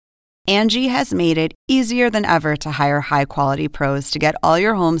Angie has made it easier than ever to hire high-quality pros to get all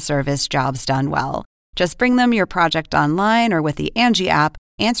your home service jobs done well. Just bring them your project online or with the Angie app,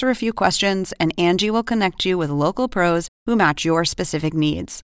 answer a few questions, and Angie will connect you with local pros who match your specific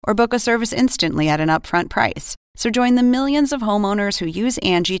needs. Or book a service instantly at an upfront price. So join the millions of homeowners who use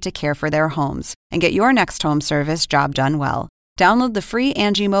Angie to care for their homes and get your next home service job done well. Download the free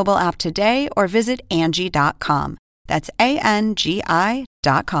Angie mobile app today or visit Angie.com. That's ANGI.com.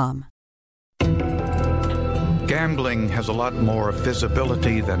 Gambling has a lot more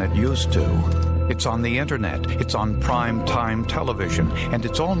visibility than it used to. It's on the internet, it's on prime-time television, and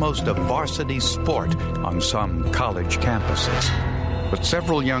it's almost a varsity sport on some college campuses. But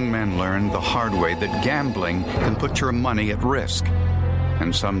several young men learned the hard way that gambling can put your money at risk,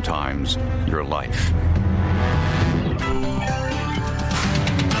 and sometimes your life.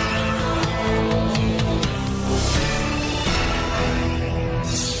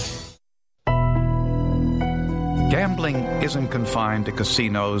 Gambling isn't confined to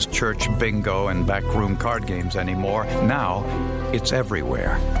casinos, church bingo, and backroom card games anymore. Now, it's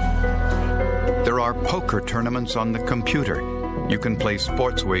everywhere. There are poker tournaments on the computer. You can play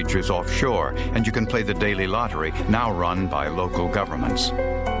sports wagers offshore, and you can play the daily lottery, now run by local governments.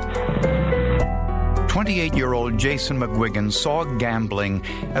 28-year-old Jason McGuigan saw gambling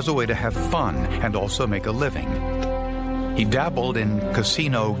as a way to have fun and also make a living. He dabbled in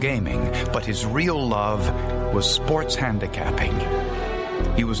casino gaming, but his real love was sports handicapping.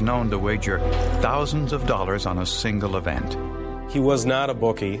 He was known to wager thousands of dollars on a single event. He was not a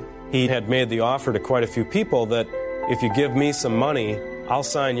bookie. He had made the offer to quite a few people that if you give me some money, I'll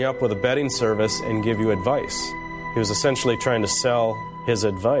sign you up with a betting service and give you advice. He was essentially trying to sell his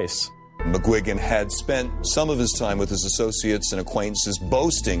advice. McGuigan had spent some of his time with his associates and acquaintances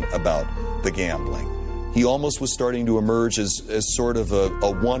boasting about the gambling. He almost was starting to emerge as sort of a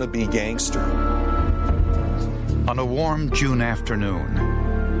wannabe gangster. On a warm June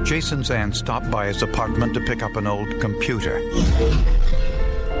afternoon, Jason's aunt stopped by his apartment to pick up an old computer.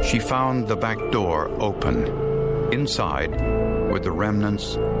 She found the back door open. Inside were the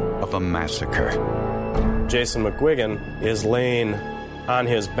remnants of a massacre. Jason McGuigan is laying on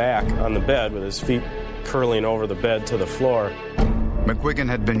his back on the bed with his feet curling over the bed to the floor. McGuigan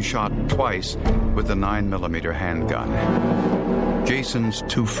had been shot twice with a 9mm handgun. Jason's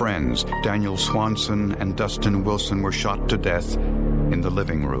two friends, Daniel Swanson and Dustin Wilson, were shot to death in the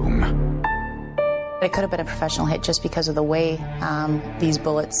living room. It could have been a professional hit just because of the way these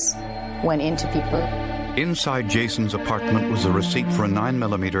bullets went into people. Inside Jason's apartment was a receipt for a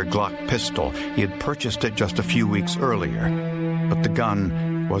 9mm Glock pistol. He had purchased it just a few weeks earlier, but the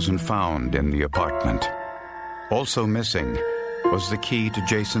gun wasn't found in the apartment. Also missing was the key to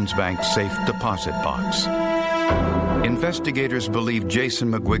Jason's bank's safe deposit box. Investigators believe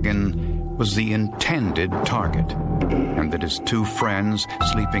Jason McGuigan was the intended target, and that his two friends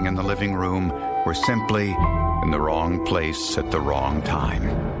sleeping in the living room were simply in the wrong place at the wrong time.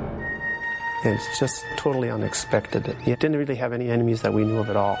 It's just totally unexpected. He didn't really have any enemies that we knew of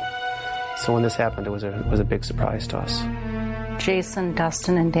at all. So when this happened, it was a big surprise to us. Jason,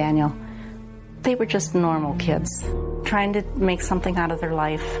 Dustin, and Daniel, they were just normal kids, trying to make something out of their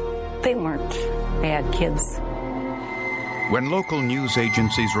life. They weren't bad kids. When local news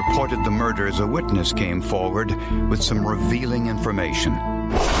agencies reported the murders, a witness came forward with some revealing information.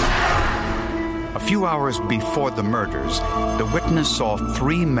 A few hours before the murders, the witness saw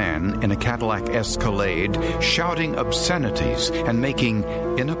three men in a Cadillac Escalade shouting obscenities and making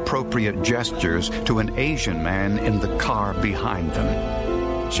inappropriate gestures to an Asian man in the car behind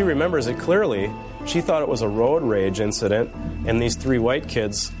them. She remembers it clearly. She thought it was a road rage incident, and these three white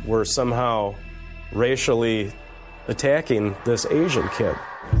kids were somehow racially attacking this Asian kid.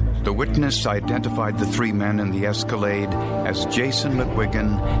 The witness identified the three men in the Escalade as Jason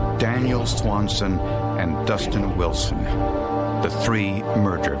McGuigan, Daniel Swanson, and Dustin Wilson, the three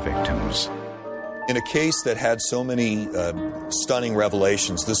murder victims. In a case that had so many stunning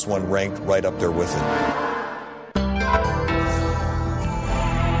revelations, this one ranked right up there with it.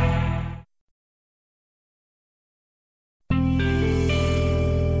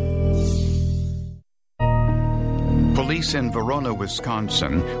 Police in Verona,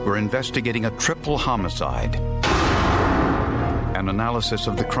 Wisconsin, were investigating a triple homicide. An analysis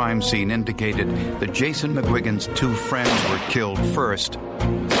of the crime scene indicated that Jason McGuigan's two friends were killed first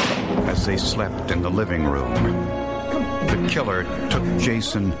as they slept in the living room. The killer took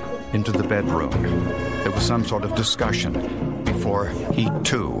Jason into the bedroom. There was some sort of discussion before he,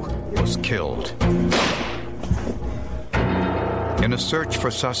 too, was killed. In a search for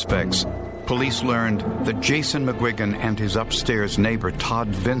suspects, police learned that Jason McGuigan and his upstairs neighbor Todd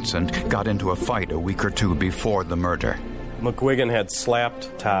Vincent got into a fight a week or two before the murder. McGuigan had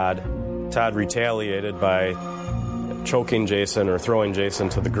slapped Todd. Todd retaliated by choking Jason or throwing Jason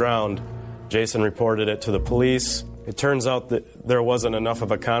to the ground. Jason reported it to the police. It turns out that there wasn't enough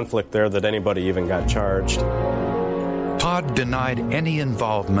of a conflict there that anybody even got charged. Todd denied any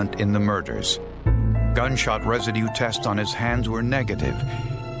involvement in the murders. Gunshot residue tests on his hands were negative,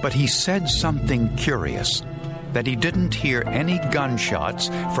 but he said something curious, that he didn't hear any gunshots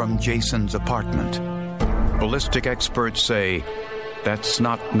from Jason's apartment. Ballistic experts say that's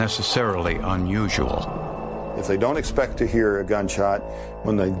not necessarily unusual. If they don't expect to hear a gunshot,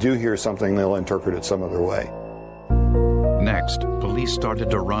 when they do hear something, they'll interpret it some other way. Next, police started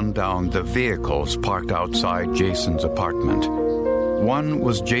to run down the vehicles parked outside Jason's apartment. One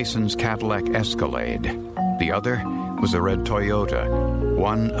was Jason's Cadillac Escalade. The other was a red Toyota,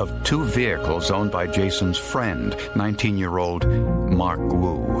 one of two vehicles owned by Jason's friend, 19-year-old Mark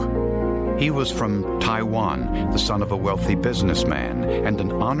Wu. He was from Taiwan, the son of a wealthy businessman, and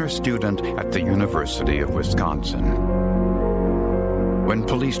an honor student at the University of Wisconsin. When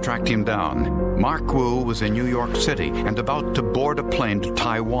police tracked him down, Mark Wu was in New York City and about to board a plane to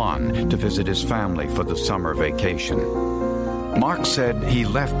Taiwan to visit his family for the summer vacation. Mark said he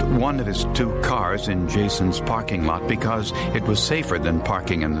left one of his two cars in Jason's parking lot because it was safer than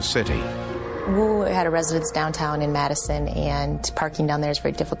parking in the city. Wu had a residence downtown in Madison, and parking down there is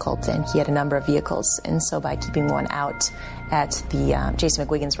very difficult, and he had a number of vehicles. And so by keeping one out at the Jason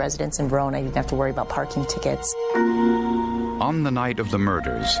McGuigan's residence in Verona, he didn't have to worry about parking tickets. On the night of the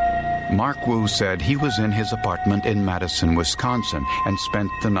murders, Mark Wu said he was in his apartment in Madison, Wisconsin, and spent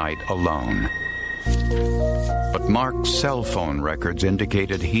the night alone. But Mark's cell phone records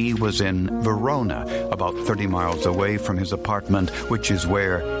indicated he was in Verona, about 30 miles away from his apartment, which is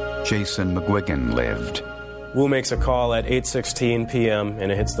where Jason McGuigan lived. Wu makes a call at 8:16 p.m.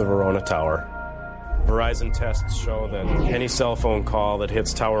 and it hits the Verona Tower. Verizon tests show that any cell phone call that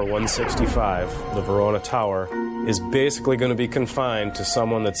hits Tower 165, the Verona Tower, is basically going to be confined to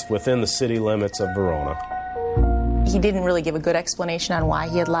someone that's within the city limits of Verona. He didn't really give a good explanation on why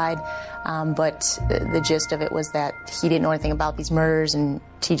he had lied, but the gist of it was that he didn't know anything about these murders, and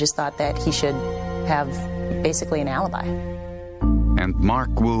he just thought that he should have basically an alibi. And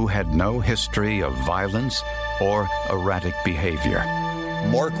Mark Wu had no history of violence or erratic behavior.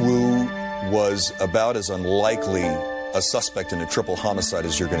 Mark Wu was about as unlikely a suspect in a triple homicide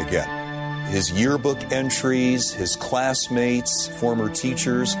as you're going to get. His yearbook entries, his classmates, former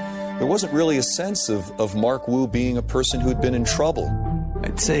teachers, there wasn't really a sense of Mark Wu being a person who had been in trouble.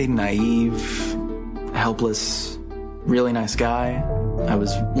 I'd say naive, helpless, really nice guy. I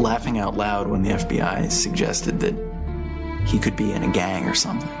was laughing out loud when the FBI suggested that he could be in a gang or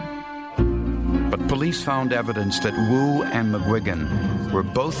something. But police found evidence that Wu and McGuigan were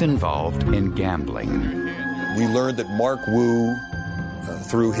both involved in gambling. We learned that Mark Wu,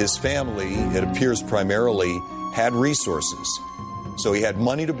 through his family, it appears primarily, had resources. So he had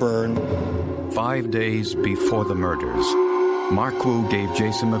money to burn. 5 days before the murders, Mark Wu gave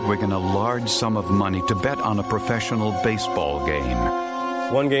Jason McGuigan a large sum of money to bet on a professional baseball game.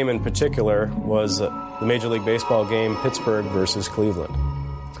 One game in particular was the Major League Baseball game, Pittsburgh versus Cleveland.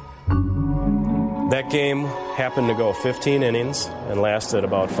 That game happened to go 15 innings and lasted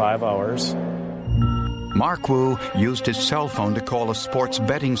about 5 hours. Mark Wu used his cell phone to call a sports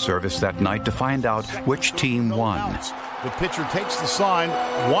betting service that night to find out which team won. The pitcher takes the sign,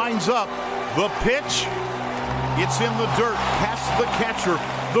 winds up. The pitch, it's in the dirt, past the catcher.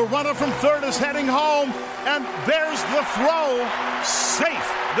 The runner from third is heading home, and there's the throw.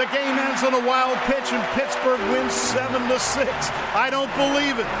 Safe. The game ends on a wild pitch, and Pittsburgh wins 7-6. I don't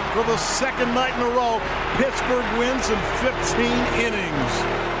believe it. For the second night in a row, Pittsburgh wins in 15 innings.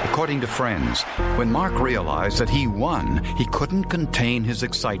 According to friends, when Mark realized that he won, he couldn't contain his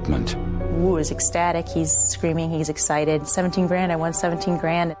excitement. Wu is ecstatic. He's screaming. He's excited. 17 grand. I won 17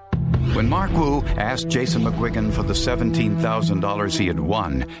 grand. When Mark Wu asked Jason McGuigan for the $17,000 he had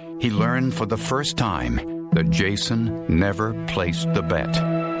won, he learned for the first time that Jason never placed the bet.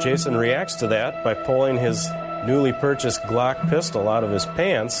 Jason reacts to that by pulling his newly purchased Glock pistol out of his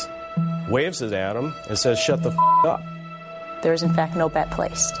pants, waves it at him, and says, "Shut the f*** up." There is, in fact, no bet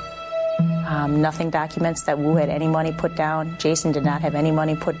placed. Nothing documents that Wu had any money put down. Jason did not have any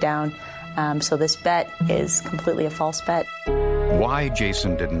money put down. So this bet is completely a false bet. Why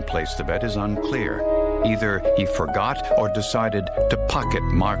Jason didn't place the bet is unclear. Either he forgot or decided to pocket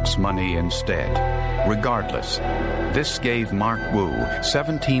Mark's money instead. Regardless, this gave Mark Wu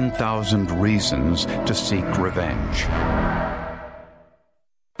 17,000 reasons to seek revenge.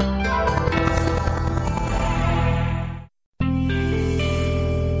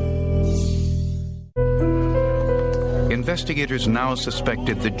 investigators now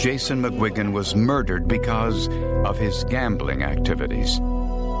suspected that Jason McGuigan was murdered because of his gambling activities.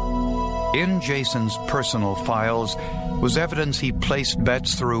 In Jason's personal files was evidence he placed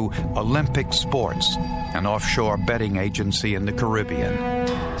bets through Olympic Sports, an offshore betting agency in the Caribbean.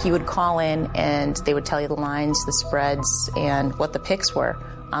 He would call in and they would tell you the lines, the spreads, and what the picks were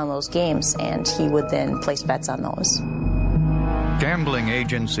on those games, and he would then place bets on those. Gambling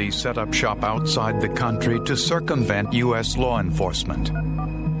agencies set up shop outside the country to circumvent U.S. law enforcement.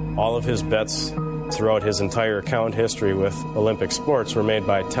 All of his bets throughout his entire account history with Olympic Sports were made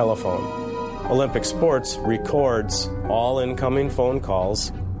by telephone. Olympic Sports records all incoming phone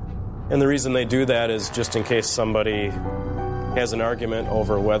calls, and the reason they do that is just in case somebody has an argument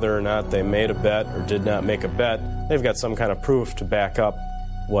over whether or not they made a bet or did not make a bet. They've got some kind of proof to back up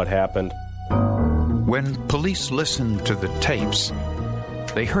what happened. When police listened to the tapes,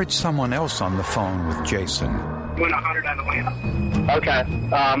 they heard someone else on the phone with Jason. Win 100 on the win. Okay,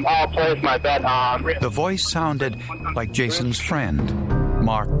 I'll place my bet on. The voice sounded like Jason's friend,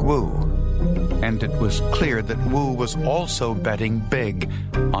 Mark Wu. And it was clear that Wu was also betting big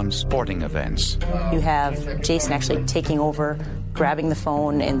on sporting events. You have Jason actually taking over, grabbing the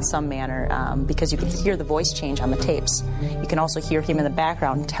phone in some manner, because you can hear the voice change on the tapes. You can also hear him in the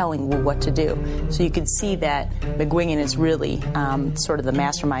background telling Wu what to do. So you can see that McGuigan is really sort of the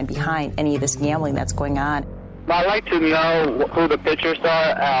mastermind behind any of this gambling that's going on. I'd like to know who the pitchers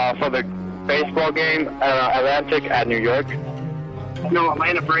are for the baseball game Atlantic at New York. No,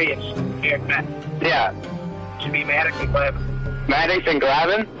 Atlanta Braves. Yeah. Should be Maddox and Glavine. Maddox and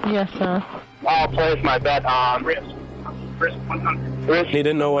Glavine? Yes, sir. I'll place my bet on Risk 100. He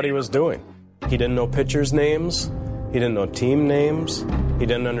didn't know what he was doing. He didn't know pitchers' names. He didn't know team names. He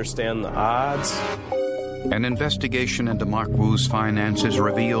didn't understand the odds. An investigation into Mark Wu's finances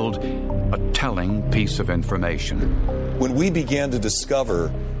revealed a telling piece of information. When we began to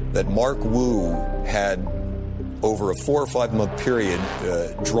discover that Mark Wu had, over a 4 or 5 month period,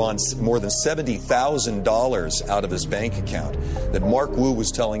 drawn more than $70,000 out of his bank account, that Mark Wu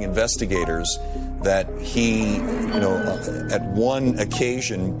was telling investigators that he, at one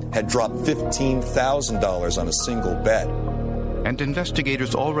occasion had dropped $15,000 on a single bet. And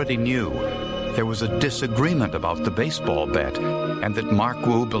investigators already knew there was a disagreement about the baseball bet, and that Mark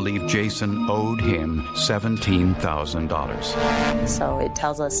Wu believed Jason owed him $17,000. So it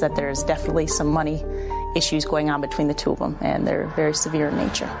tells us that there's definitely some money issues going on between the two of them, and they're very severe in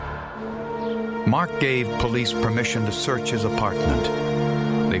nature. Mark gave police permission to search his apartment.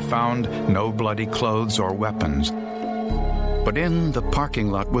 They found no bloody clothes or weapons. But in the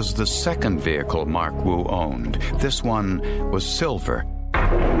parking lot was the second vehicle Mark Wu owned. This one was silver,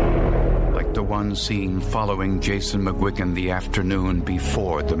 like the one seen following Jason McGuigan the afternoon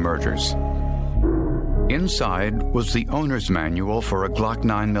before the murders. Inside was the owner's manual for a Glock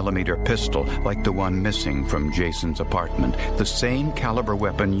 9mm pistol, like the one missing from Jason's apartment, the same caliber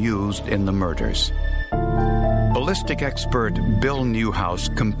weapon used in the murders. Ballistic expert Bill Newhouse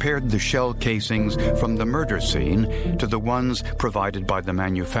compared the shell casings from the murder scene to the ones provided by the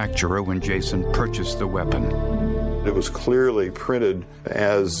manufacturer when Jason purchased the weapon. It was clearly printed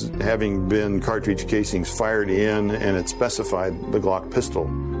as having been cartridge casings fired in, and it specified the Glock pistol,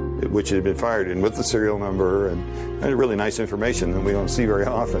 which had been fired in, with the serial number and really nice information that we don't see very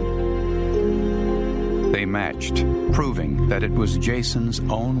often. They matched, proving that it was Jason's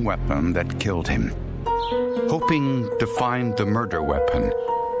own weapon that killed him. Hoping to find the murder weapon,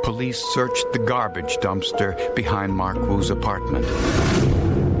 police searched the garbage dumpster behind Mark Wu's apartment.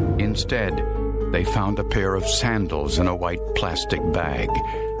 Instead, they found a pair of sandals in a white plastic bag,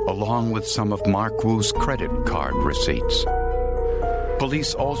 along with some of Mark Wu's credit card receipts.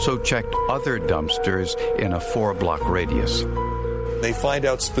 Police also checked other dumpsters in a 4-block radius. They find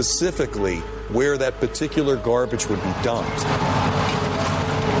out specifically where that particular garbage would be dumped.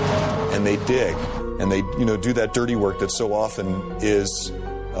 And they dig. And they, do that dirty work that so often is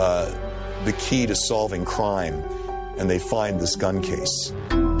the key to solving crime. And they find this gun case.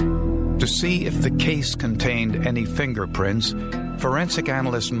 To see if the case contained any fingerprints, forensic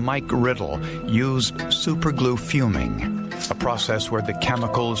analyst Mike Riddle used superglue fuming, a process where the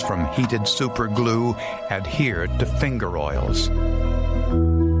chemicals from heated superglue adhered to finger oils.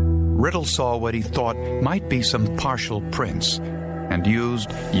 Riddle saw what he thought might be some partial prints and used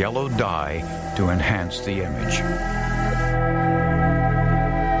yellow dye to enhance the image.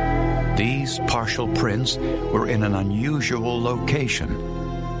 These partial prints were in an unusual location.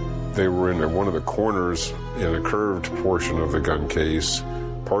 They were in one of the corners in a curved portion of the gun case,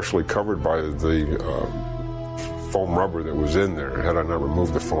 partially covered by the foam rubber that was in there. Had I not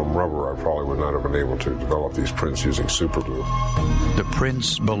removed the foam rubber, I probably would not have been able to develop these prints using super glue. The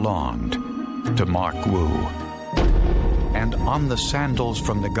prints belonged to Mark Wu. And on the sandals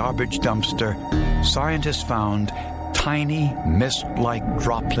from the garbage dumpster, scientists found tiny, mist-like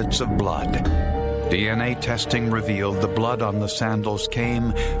droplets of blood. DNA testing revealed the blood on the sandals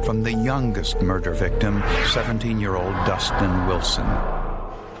came from the youngest murder victim, 17-year-old Dustin Wilson.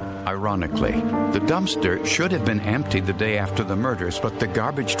 Ironically, the dumpster should have been emptied the day after the murders, but the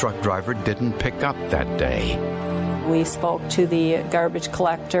garbage truck driver didn't pick up that day. We spoke to the garbage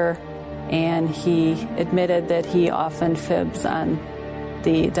collector, and he admitted that he often fibs on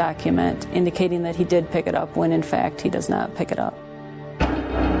the document, indicating that he did pick it up when in fact he does not pick it up.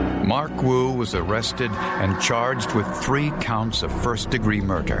 Mark Wu was arrested and charged with 3 counts of first-degree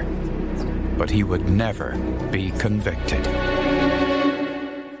murder, but he would never be convicted.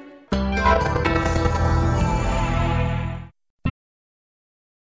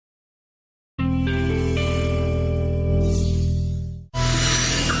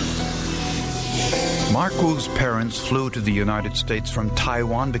 Mark Wu's parents flew to the United States from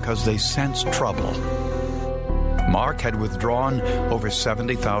Taiwan because they sensed trouble. Mark had withdrawn over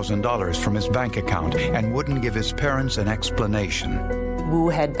 $70,000 from his bank account and wouldn't give his parents an explanation. Wu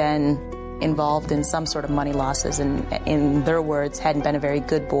had been involved in some sort of money losses and, in their words, hadn't been a very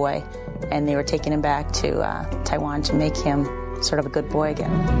good boy, and they were taking him back to Taiwan to make him sort of a good boy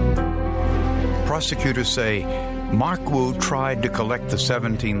again. Prosecutors say Mark Wu tried to collect the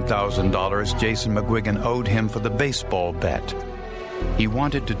 $17,000 Jason McGuigan owed him for the baseball bet. He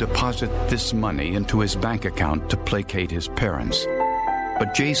wanted to deposit this money into his bank account to placate his parents.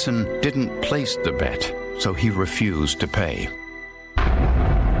 But Jason didn't place the bet, so he refused to pay.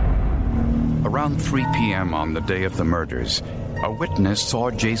 Around 3 p.m. on the day of the murders, a witness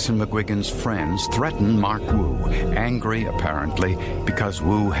saw Jason McGuigan's friends threaten Mark Wu, angry apparently because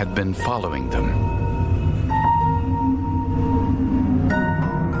Wu had been following them.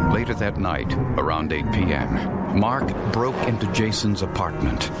 Later that night, around 8 p.m., Mark broke into Jason's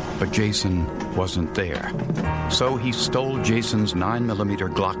apartment, but Jason wasn't there. So he stole Jason's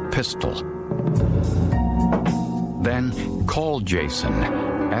 9mm Glock pistol. Then called Jason,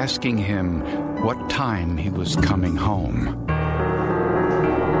 asking him what time he was coming home.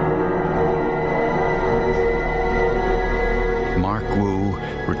 Mark Wu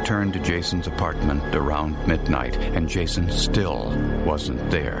returned to Jason's apartment around midnight, and Jason still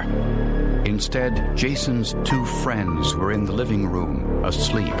wasn't there. Instead, Jason's 2 friends were in the living room,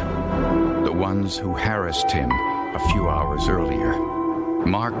 asleep, the ones who harassed him a few hours earlier.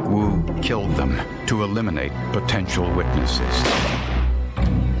 Mark Wu killed them to eliminate potential witnesses.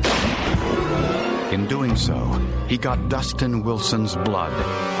 In doing so, he got Dustin Wilson's blood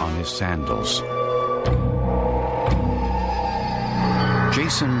on his sandals.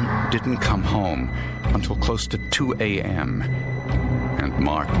 Jason didn't come home until close to 2 a.m., and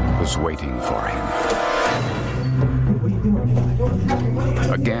Mark was waiting for him.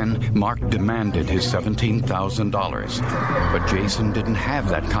 Again, Mark demanded his $17,000, but Jason didn't have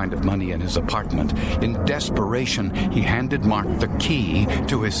that kind of money in his apartment. In desperation, he handed Mark the key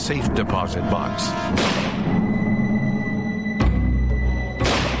to his safe deposit box.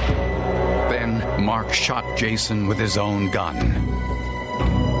 Then Mark shot Jason with his own gun.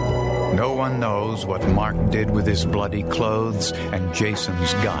 No one knows what Mark did with his bloody clothes and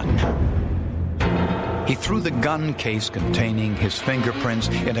Jason's gun. He threw the gun case containing his fingerprints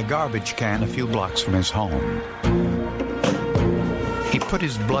in a garbage can a few blocks from his home. He put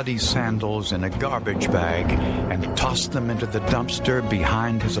his bloody sandals in a garbage bag and tossed them into the dumpster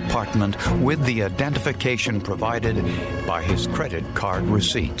behind his apartment with the identification provided by his credit card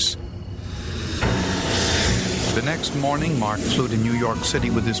receipts. The next morning, Mark flew to New York City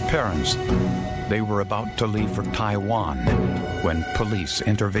with his parents. They were about to leave for Taiwan when police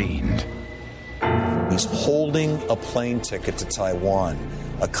intervened. He's holding a plane ticket to Taiwan,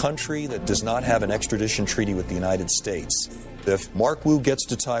 a country that does not have an extradition treaty with the United States. If Mark Wu gets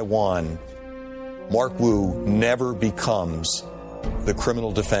to Taiwan, Mark Wu never becomes the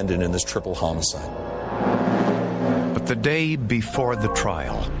criminal defendant in this triple homicide. But the day before the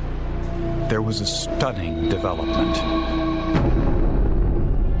trial, there was a stunning development.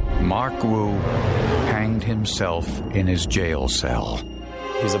 Mark Wu hanged himself in his jail cell.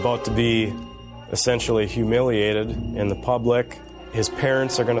 He's about to be essentially humiliated in the public. His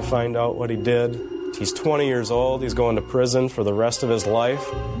parents are going to find out what he did. He's 20 years old. He's going to prison for the rest of his life.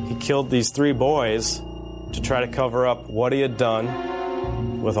 He killed these 3 boys to try to cover up what he had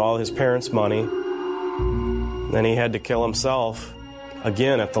done with all his parents' money. Then he had to kill himself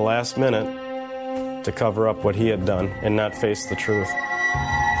again at the last minute. to cover up what he had done and not face the truth.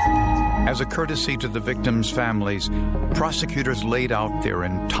 As a courtesy to the victims' families, prosecutors laid out their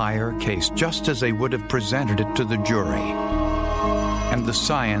entire case just as they would have presented it to the jury. And the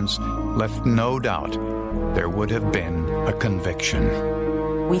science left no doubt there would have been a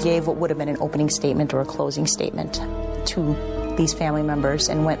conviction. We gave what would have been an opening statement or a closing statement to these family members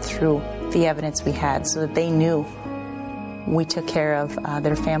and went through the evidence we had so that they knew we took care of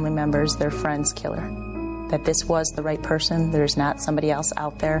their family members, their friend's killer, that this was the right person, there's not somebody else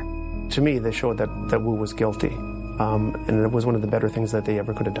out there. To me, they showed that Wu was guilty, and it was one of the better things that they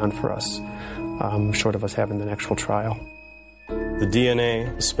ever could have done for us, short of us having an actual trial. The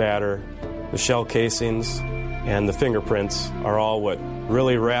DNA, the spatter, the shell casings, and the fingerprints are all what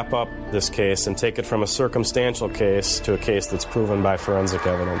really wrap up this case and take it from a circumstantial case to a case that's proven by forensic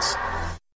evidence.